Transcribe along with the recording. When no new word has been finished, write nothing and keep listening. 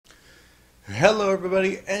Hello,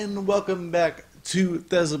 everybody, and welcome back to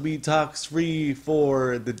Thezalbee Talks Free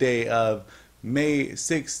for the day of May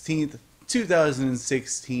 16th,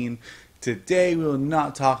 2016. Today, we will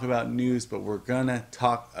not talk about news, but we're gonna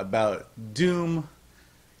talk about Doom.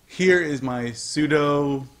 Here is my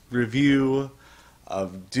pseudo review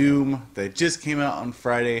of Doom that just came out on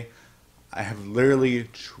Friday. I have literally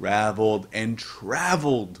traveled and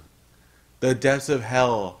traveled the depths of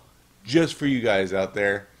hell just for you guys out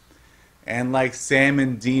there. And like Sam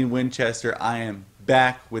and Dean Winchester, I am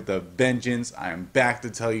back with a vengeance. I am back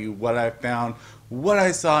to tell you what I found, what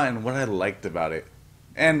I saw, and what I liked about it.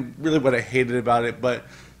 And really what I hated about it, but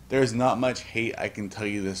there's not much hate, I can tell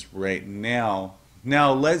you this right now.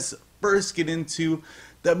 Now, let's first get into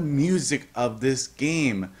the music of this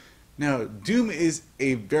game. Now, Doom is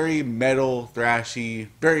a very metal, thrashy,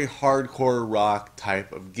 very hardcore rock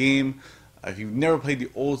type of game. If you've never played the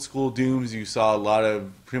old school Dooms, you saw a lot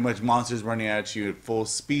of pretty much monsters running at you at full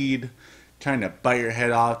speed, trying to bite your head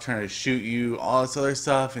off, trying to shoot you, all this other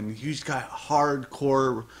stuff, and you just got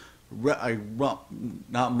hardcore,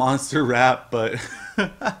 not monster rap, but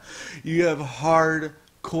you have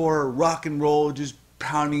hardcore rock and roll just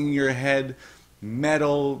pounding your head,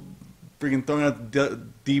 metal, freaking throwing out the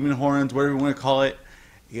demon horns, whatever you want to call it.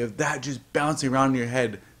 You have that just bouncing around in your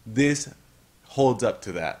head. This holds up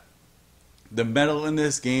to that. The metal in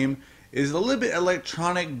this game is a little bit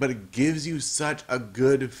electronic, but it gives you such a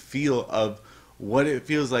good feel of what it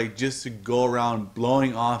feels like just to go around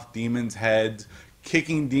blowing off demons' heads,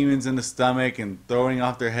 kicking demons in the stomach, and throwing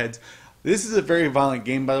off their heads. This is a very violent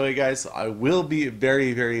game, by the way, guys. So I will be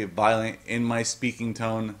very, very violent in my speaking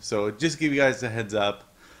tone. So just give you guys a heads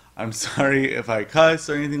up. I'm sorry if I cuss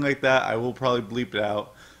or anything like that. I will probably bleep it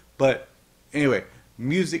out. But anyway,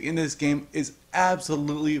 music in this game is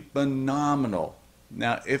absolutely phenomenal.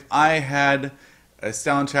 Now, if I had a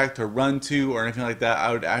soundtrack to run to or anything like that,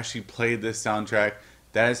 I would actually play this soundtrack.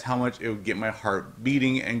 That is how much it would get my heart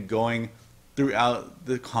beating and going throughout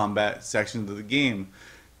the combat sections of the game.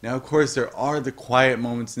 Now, of course, there are the quiet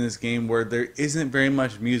moments in this game where there isn't very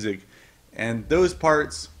much music, and those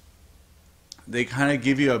parts, they kind of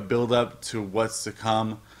give you a build up to what's to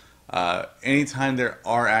come. Anytime there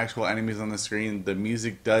are actual enemies on the screen, the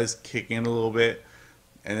music does kick in a little bit,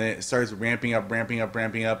 and then it starts ramping up, ramping up,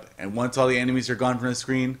 ramping up, and once all the enemies are gone from the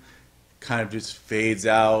screen, kind of just fades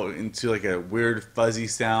out into like a weird fuzzy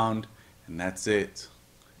sound, and that's it.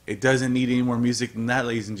 It doesn't need any more music than that,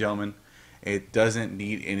 ladies and gentlemen. It doesn't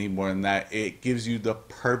need any more than that. It gives you the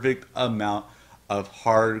perfect amount of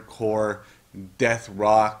hardcore death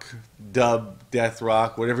rock, dub death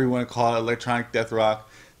rock, whatever you want to call it, electronic death rock,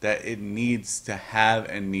 that it needs to have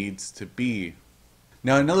and needs to be.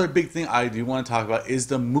 Now, another big thing I do want to talk about is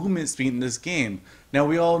the movement speed in this game. Now,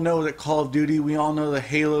 we all know that Call of Duty, we all know the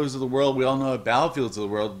Halos of the world, we all know the Battlefields of the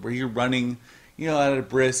world, where you're running, at a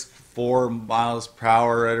brisk 4 miles per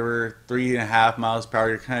hour, or 3.5 miles per hour,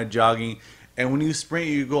 you're kind of jogging, and when you sprint,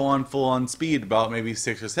 you go on full on speed, about maybe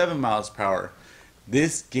 6 or 7 miles per hour.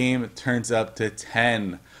 This game turns up to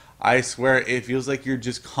 10. I swear, it feels like you're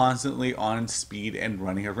just constantly on speed and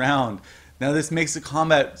running around. Now, this makes the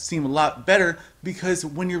combat seem a lot better because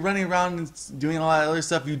when you're running around and doing a lot of other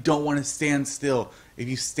stuff, you don't want to stand still. If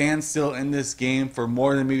you stand still in this game for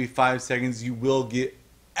more than maybe 5 seconds, you will get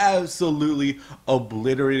absolutely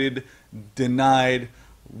obliterated, denied,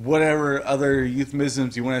 whatever other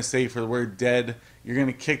euphemisms you want to say for the word dead. You're going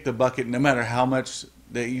to kick the bucket no matter how much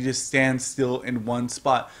that you just stand still in one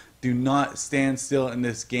spot. Do not stand still in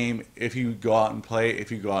this game if you go out and play,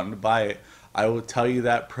 if you go out and buy it. I will tell you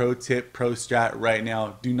that pro tip, pro strat right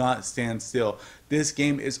now. Do not stand still. This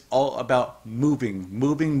game is all about moving.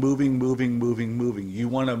 Moving. You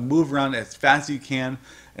want to move around as fast as you can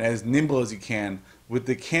and as nimble as you can. With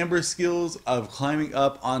the camber skills of climbing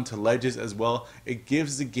up onto ledges as well, it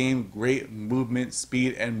gives the game great movement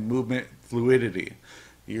speed and movement fluidity.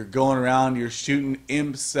 You're going around, you're shooting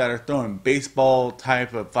imps that are throwing baseball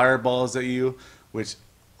type of fireballs at you, which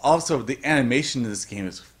also the animation in this game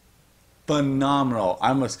is phenomenal. I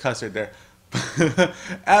almost cussed right there.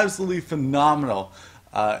 Absolutely phenomenal.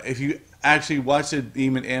 If you actually watch the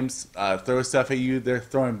demon imps throw stuff at you, they're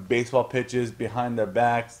throwing baseball pitches behind their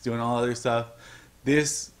backs, doing all other stuff.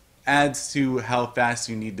 This adds to how fast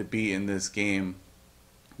you need to be in this game,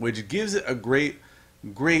 which gives it a great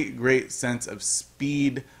sense of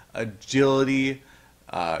speed, agility.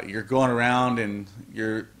 You're going around and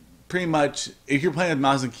you're pretty much, if you're playing with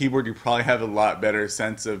mouse and keyboard, you probably have a lot better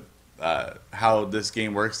sense of how this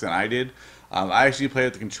game works than I did. I actually played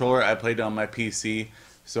with the controller. I played it on my PC,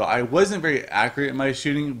 So I wasn't very accurate in my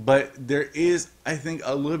shooting, but there is, I think,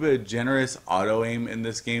 a little bit of generous auto aim in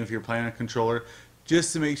this game if you're playing on a controller,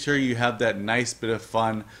 just to make sure you have that nice bit of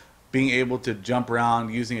fun being able to jump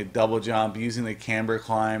around, using a double jump, using the camber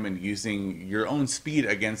climb, and using your own speed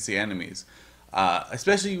against the enemies.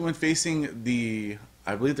 Especially when facing the,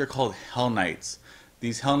 I believe they're called Hell Knights.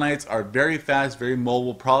 These Hell Knights are very fast, very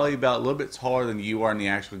mobile, probably about a little bit taller than you are in the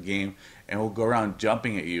actual game, and will go around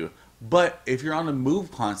jumping at you. But if you're on the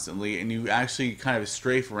move constantly and you actually kind of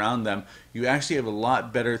strafe around them, you actually have a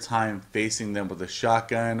lot better time facing them with a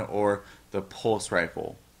shotgun or the pulse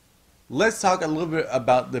rifle. Let's talk a little bit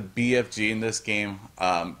about the BFG in this game.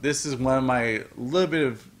 This is one of my little bit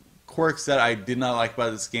of quirks that I did not like about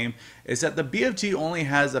this game, is that the BFG only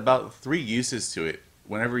has about 3 uses to it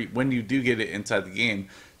when you do get it inside the game.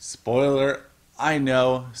 Spoiler, I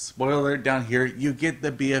know, spoiler down here, you get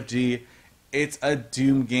the BFG. It's a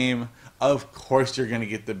Doom game. Of course you're going to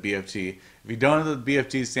get the BFG. If you don't know what the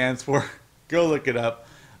BFG stands for, go look it up.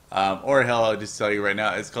 Or hell, I'll just tell you right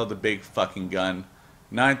now, it's called the Big Fucking Gun.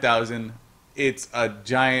 9,000. It's a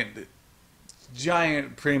giant,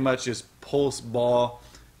 pretty much just pulse ball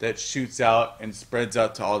that shoots out and spreads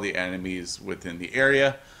out to all the enemies within the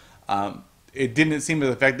area. It didn't seem as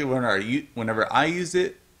effective whenever I used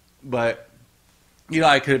it, but you know,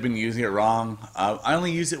 I could have been using it wrong. I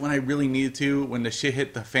only use it when I really needed to. When the shit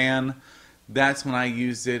hit the fan, that's when I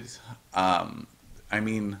used it. I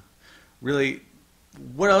mean, really,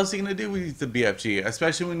 what else are you going to do with the BFG?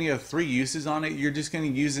 Especially when you have 3 uses on it, you're just going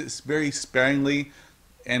to use it very sparingly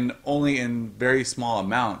and only in very small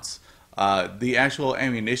amounts. The actual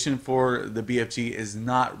ammunition for the BFG is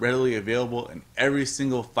not readily available in every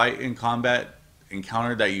single fight in combat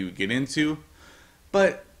encounter that you get into,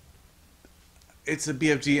 but it's a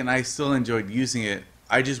BFG and I still enjoyed using it.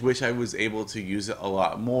 I just wish I was able to use it a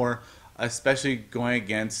lot more, especially going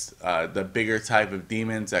against the bigger type of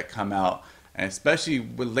demons that come out, and especially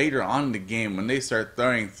later on in the game when they start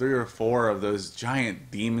throwing 3 or 4 of those giant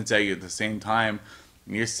demons at you at the same time,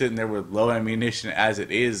 and you're sitting there with low ammunition as it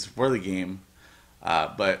is for the game.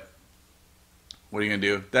 But what are you going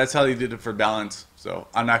to do? That's how they did it for balance, so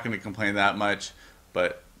I'm not going to complain that much.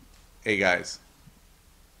 But hey guys,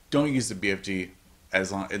 don't use the BFG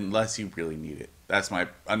unless you really need it. That's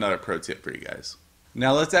another pro tip for you guys.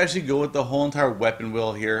 Now let's actually go with the whole entire weapon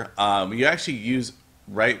wheel here. You actually use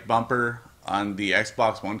right bumper on the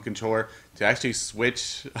Xbox One controller to actually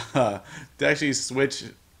switch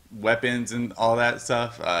weapons and all that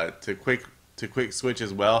stuff, to quick switch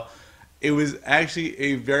as well. It was actually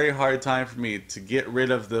a very hard time for me to get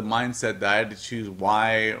rid of the mindset that I had to choose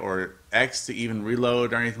Y or X to even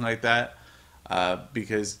reload or anything like that,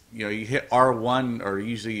 because you know, you hit R1 or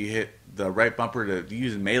usually you hit the right bumper to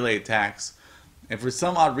use melee attacks, and for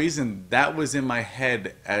some odd reason that was in my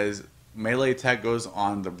head as melee attack goes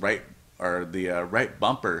on the right or the right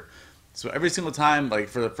bumper. So every single time, like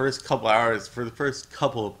for the first couple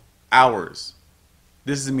hours,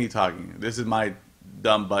 this is me talking, this is my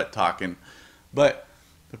dumb butt talking, but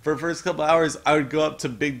for the first couple hours I would go up to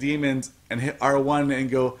big demons and hit R1 and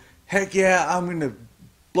go, heck yeah, I'm gonna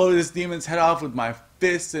blow this demon's head off with my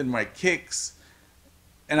fists and my kicks,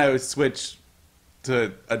 and I would switch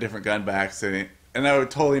to a different gun by accident, and I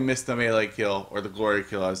would totally miss the melee kill, or the glory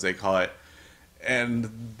kill as they call it, and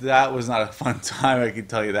that was not a fun time, I can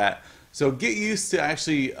tell you that. So get used to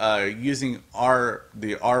actually using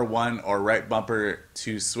the R1 or right bumper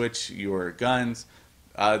to switch your guns.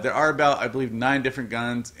 There are about, I believe, 9 different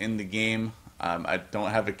guns in the game. I don't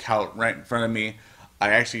have a count right in front of me. I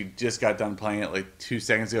actually just got done playing it like 2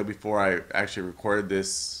 seconds ago before I actually recorded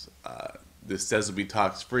this Thezalbee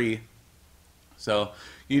Talks free. So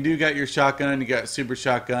you do got your shotgun, you got super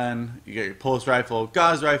shotgun, you got your pulse rifle,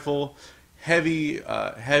 Gauss rifle, heavy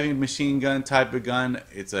machine gun type of gun.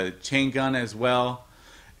 It's a chain gun as well.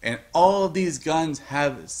 And all of these guns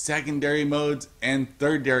have secondary modes and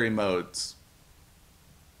third-dary modes.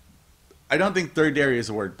 I don't think third-dary is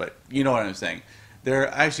a word, but you know what I'm saying. There are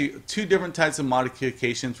actually 2 different types of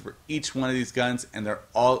modifications for each one of these guns, and they're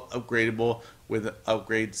all upgradable with an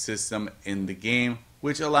upgrade system in the game,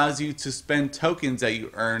 which allows you to spend tokens that you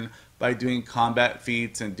earn by doing combat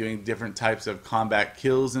feats and doing different types of combat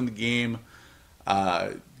kills in the game.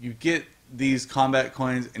 You get these combat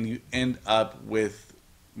coins and you end up with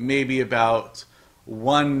maybe about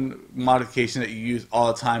 1 modification that you use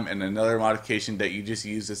all the time and another modification that you just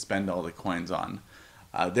use to spend all the coins on.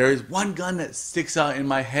 There is one gun that sticks out in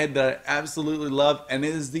my head that I absolutely love, and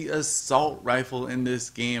it is the assault rifle in this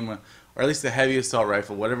game, or at least the heavy assault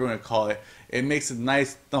rifle, whatever you want to call it. It makes a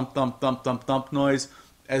nice thump, thump, thump, thump, thump noise,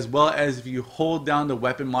 as well as if you hold down the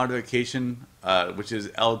weapon modification, which is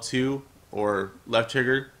L2 or left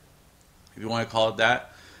trigger, if you want to call it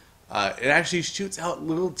that, it actually shoots out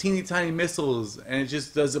little teeny tiny missiles, and it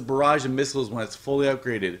just does a barrage of missiles when it's fully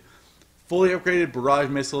upgraded. Fully upgraded barrage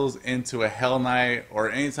missiles into a Hell Knight or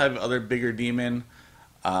any type of other bigger demon.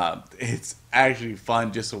 It's actually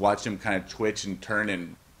fun just to watch them kind of twitch and turn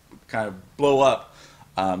and kind of blow up.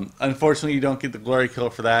 Unfortunately, you don't get the glory kill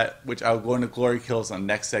for that, which I'll go into glory kills on the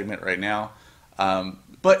next segment right now.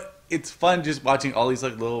 But it's fun just watching all these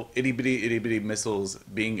like little itty bitty missiles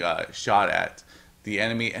being shot at the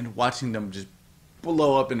enemy and watching them just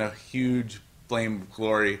blow up in a huge flame of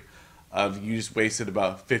glory of you just wasted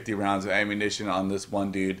about 50 rounds of ammunition on this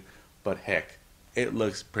one dude. But heck, it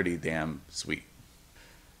looks pretty damn sweet.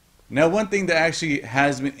 Now, one thing that actually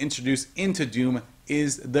has been introduced into Doom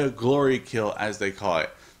is the glory kill, as they call it.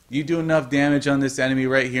 You do enough damage on this enemy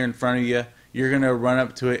right here in front of you, you're going to run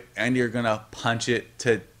up to it and you're going to punch it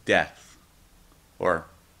to death. Or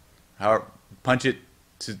punch it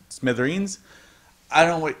to smithereens. I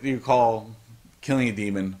don't know what you call killing a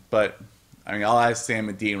demon, but I mean, I'll ask Sam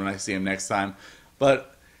and Dean when I see him next time.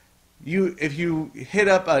 But if you hit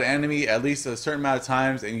up an enemy at least a certain amount of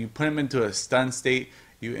times and you put him into a stun state,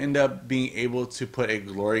 you end up being able to put a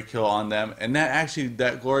glory kill on them, and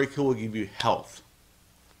that glory kill will give you health.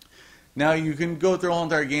 Now you can go through the whole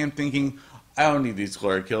entire game thinking, I don't need these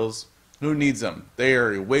glory kills. Who needs them? They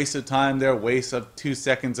are a waste of time. They're a waste of 2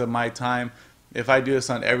 seconds of my time. If I do this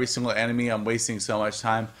on every single enemy, I'm wasting so much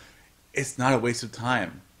time. It's not a waste of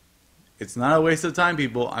time. It's not a waste of time,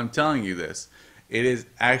 people. I'm telling you this. It is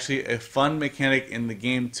actually a fun mechanic in the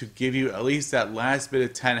game to give you at least that last bit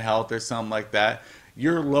of 10 health or something like that.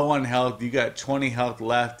 You're low on health. You got 20 health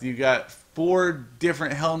left. You got 4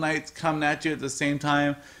 different Hell Knights coming at you at the same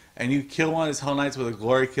time. And you kill one of these Hell Knights with a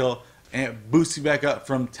glory kill. And it boosts you back up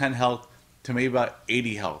from 10 health to maybe about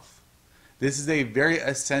 80 health. This is a very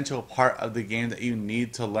essential part of the game that you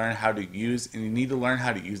need to learn how to use. And you need to learn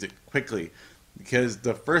how to use it quickly. Because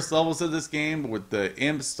the first levels of this game with the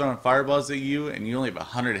imps throwing fireballs at you and you only have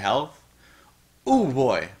 100 health. Ooh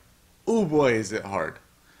boy is it hard.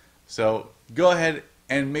 So go ahead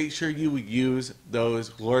and make sure you use those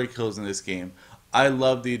glory kills in this game. I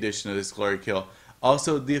love the addition of this glory kill.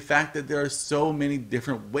 Also, the fact that there are so many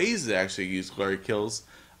different ways to actually use glory kills.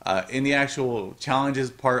 In the actual challenges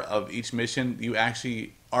part of each mission, you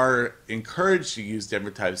actually are encouraged to use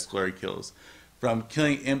different types of glory kills. From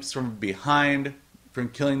killing imps from behind, from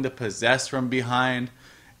killing the possessed from behind,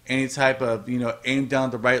 any type of, aim down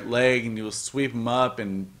the right leg and you'll sweep them up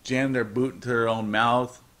and jam their boot into their own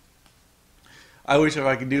mouth. I wish if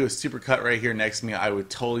I could do a supercut right here next to me, I would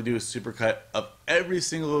totally do a supercut of every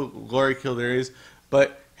single glory kill there is.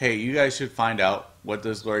 But hey, you guys should find out what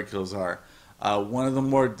those glory kills are. One of the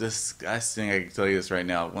more disgusting, I can tell you this right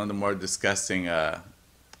now, one of the more disgusting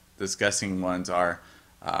ones are,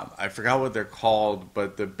 I forgot what they're called,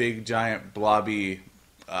 but the big giant blobby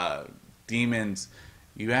demons,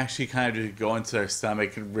 you actually kind of just go into their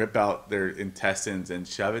stomach and rip out their intestines and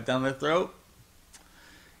shove it down their throat.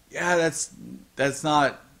 Yeah, that's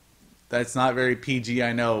not very PG,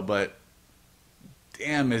 I know, but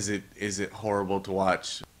damn, is it horrible to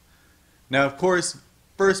watch. Now, of course,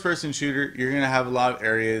 first-person shooter, you're gonna have a lot of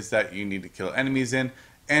areas that you need to kill enemies in,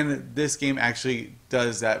 and this game actually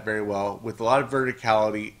does that very well with a lot of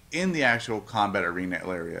verticality in the actual combat arena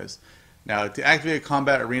areas. Now, to activate a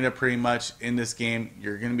combat arena, pretty much in this game,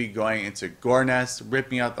 you're gonna be going into gore nest,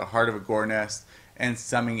 ripping out the heart of a gore nest, and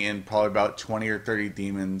summoning in probably about 20 or 30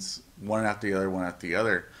 demons, one after the other, one after the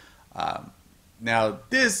other. Now,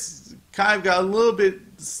 this kind of got a little bit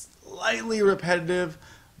slightly repetitive,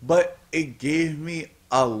 but it gave me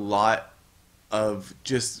a lot of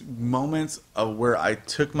just moments of where I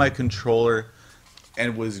took my controller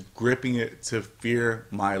and was gripping it to fear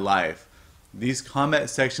my life. These combat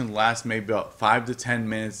sections last maybe about 5 to 10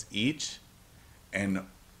 minutes each, and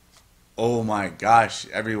oh my gosh,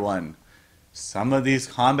 everyone. Some of these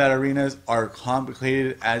combat arenas are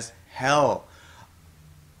complicated as hell.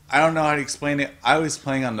 I don't know how to explain it. I was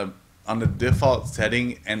playing on the default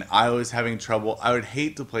setting and I was having trouble. I would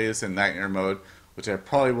hate to play this in nightmare mode, which I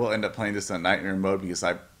probably will end up playing this in nightmare mode because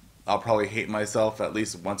I'll probably hate myself at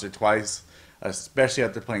least once or twice, especially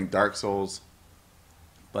after playing Dark Souls.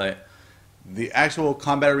 But the actual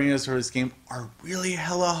combat arenas for this game are really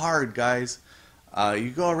hella hard, guys. You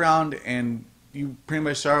go around and you pretty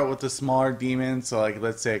much start out with the smaller demons, so like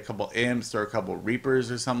let's say a couple imps or a couple reapers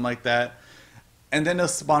or something like that, and then they'll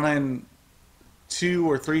spawn in 2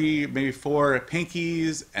 or 3, maybe 4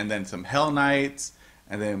 pinkies, and then some hell knights,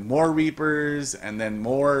 and then more reapers, and then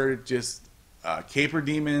more just caper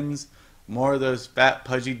demons, more of those fat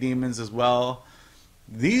pudgy demons as well.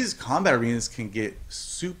 These combat arenas can get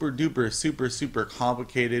super duper super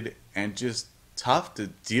complicated and just tough to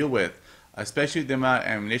deal with, especially the amount of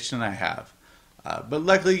ammunition I have. But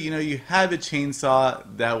luckily, you have a chainsaw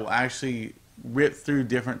that will actually rip through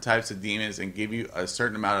different types of demons and give you a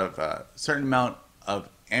certain amount of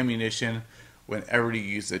ammunition whenever you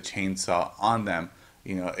use a chainsaw on them.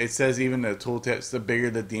 It says even the tooltips, the bigger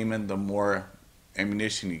the demon, the more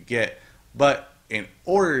ammunition you get. But in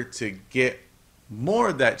order to get more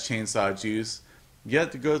of that chainsaw juice, you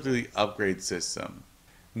have to go through the upgrade system.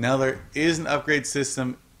 Now there is an upgrade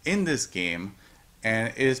system in this game, and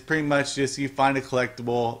it is pretty much just you find a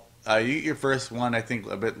collectible. You get your first one, I think,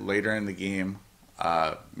 a bit later in the game.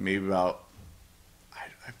 Maybe about,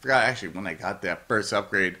 I forgot actually when I got that first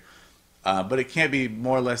upgrade. But it can't be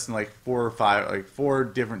more or less than like 4 or 5, like 4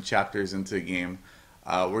 different chapters into the game,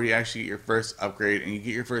 where you actually get your first upgrade, and you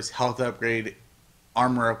get your first health upgrade,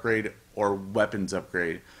 armor upgrade, or weapons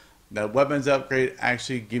upgrade. The weapons upgrade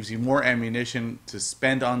actually gives you more ammunition to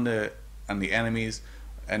spend on the enemies,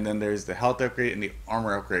 and then there's the health upgrade and the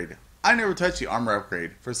armor upgrade. I never touched the armor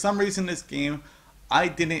upgrade. For some reason, this game I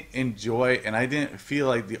didn't enjoy, and I didn't feel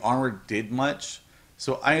like the armor did much,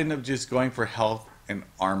 so I ended up just going for health and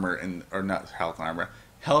armor, or not health and armor,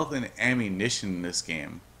 health and ammunition in this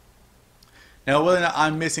game. Now, whether or not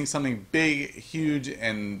I'm missing something big, huge,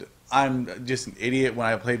 and I'm just an idiot when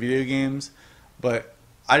I play video games, but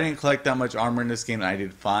I didn't collect that much armor in this game, and I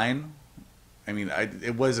did fine. I mean,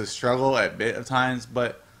 it was a struggle at bit of times,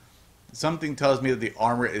 but something tells me that the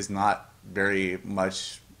armor is not very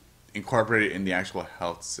much incorporated in the actual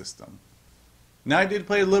health system. Now, I did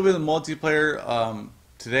play a little bit of multiplayer.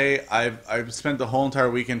 Today, I've spent the whole entire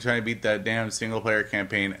weekend trying to beat that damn single-player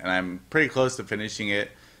campaign, and I'm pretty close to finishing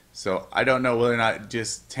it. So I don't know whether or not it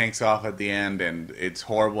just tanks off at the end and it's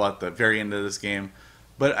horrible at the very end of this game.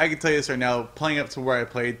 But I can tell you this right now, playing up to where I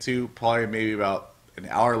played to, probably maybe about an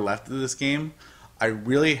hour left of this game, I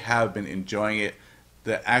really have been enjoying it.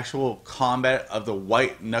 The actual combat of the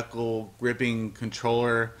white knuckle gripping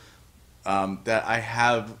controller that I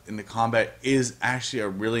have in the combat is actually a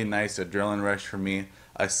really nice adrenaline rush for me,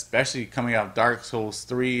 especially coming out of Dark Souls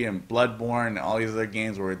 3 and Bloodborne and all these other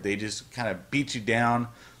games where they just kind of beat you down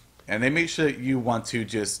and they make sure that you want to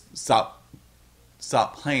just stop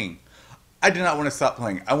playing. I did not want to stop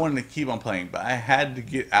playing. I wanted to keep on playing, but I had to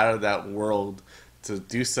get out of that world to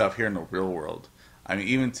do stuff here in the real world. I mean,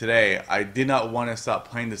 even today, I did not want to stop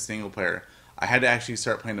playing the single player. I had to actually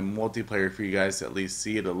start playing the multiplayer for you guys to at least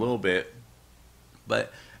see it a little bit.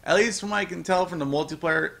 But at least from what I can tell from the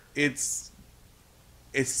multiplayer, it's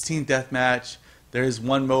team deathmatch. There's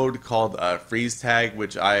one mode called freeze tag,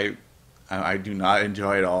 which I do not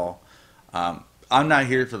enjoy at all. I'm not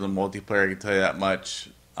here for the multiplayer, I can tell you that much.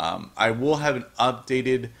 I will have an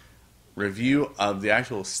updated review of the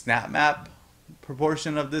actual snap map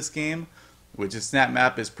proportion of this game, which is snap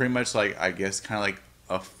map is pretty much like, I guess, kind of like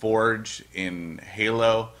a Forge in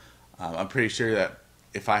Halo. I'm pretty sure that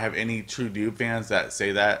if I have any true Doom fans that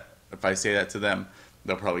say that, if I say that to them,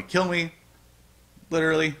 they'll probably kill me,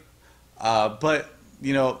 literally. But,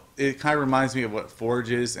 you know, it kind of reminds me of what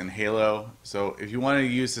Forge is in Halo. So if you want to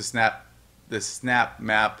use the snap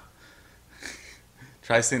map,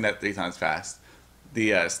 try saying that 3 times fast.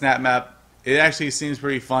 The snap map, it actually seems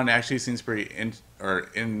pretty fun. It actually seems pretty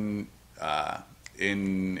inventive.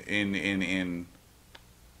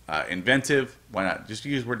 Why not? Just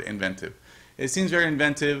use the word inventive. It seems very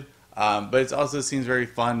inventive, but it also seems very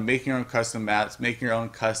fun. Making your own custom maps, making your own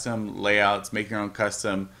custom layouts, making your own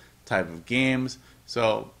custom type of games.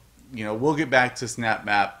 So, you know, we'll get back to Snap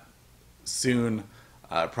Map soon,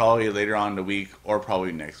 probably later on in the week, or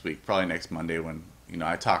probably next week, probably next Monday when, you know,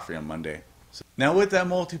 I talk for you on Monday. So, now with that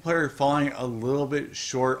multiplayer falling a little bit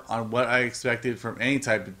short on what I expected from any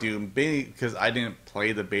type of Doom, because I didn't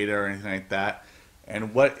play the beta or anything like that,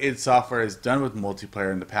 and what id Software has done with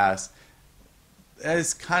multiplayer in the past,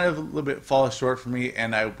 has kind of a little bit fallen short for me,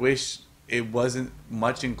 and I wish it wasn't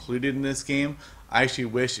much included in this game. I actually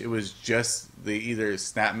wish it was just the either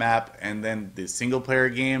snap map and then the single player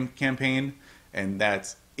game campaign, and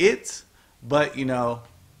that's it. But, you know,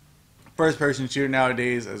 first person shooter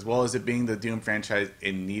nowadays, as well as it being the Doom franchise,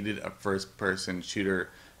 it needed a first person shooter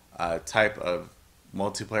type of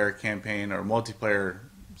multiplayer campaign or multiplayer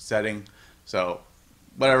setting. So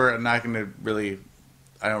whatever, I'm not going to really,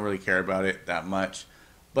 I don't really care about it that much.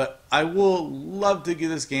 But I will love to give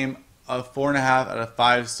this game a 4.5 out of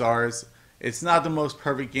 5 stars. It's not the most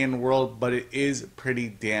perfect game in the world, but it is pretty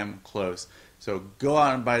damn close. So go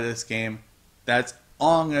out and buy this game. That's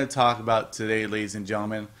all I'm going to talk about today, ladies and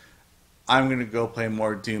gentlemen. I'm gonna go play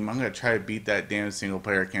more Doom. I'm gonna try to beat that damn single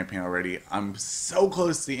player campaign already. I'm so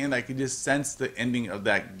close to the end. I can just sense the ending of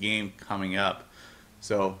that game coming up.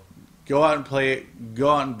 So go out and play it. Go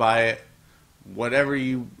out and buy it. However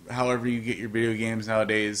you get your video games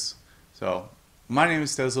nowadays. So my name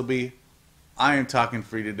is Thezalbee. I am talking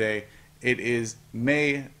free today. It is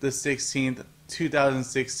May the 16th,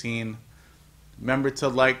 2016. Remember to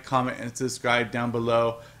like, comment, and subscribe down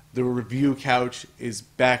below. The review couch is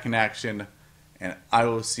back in action, and I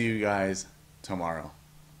will see you guys tomorrow.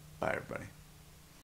 Bye, everybody.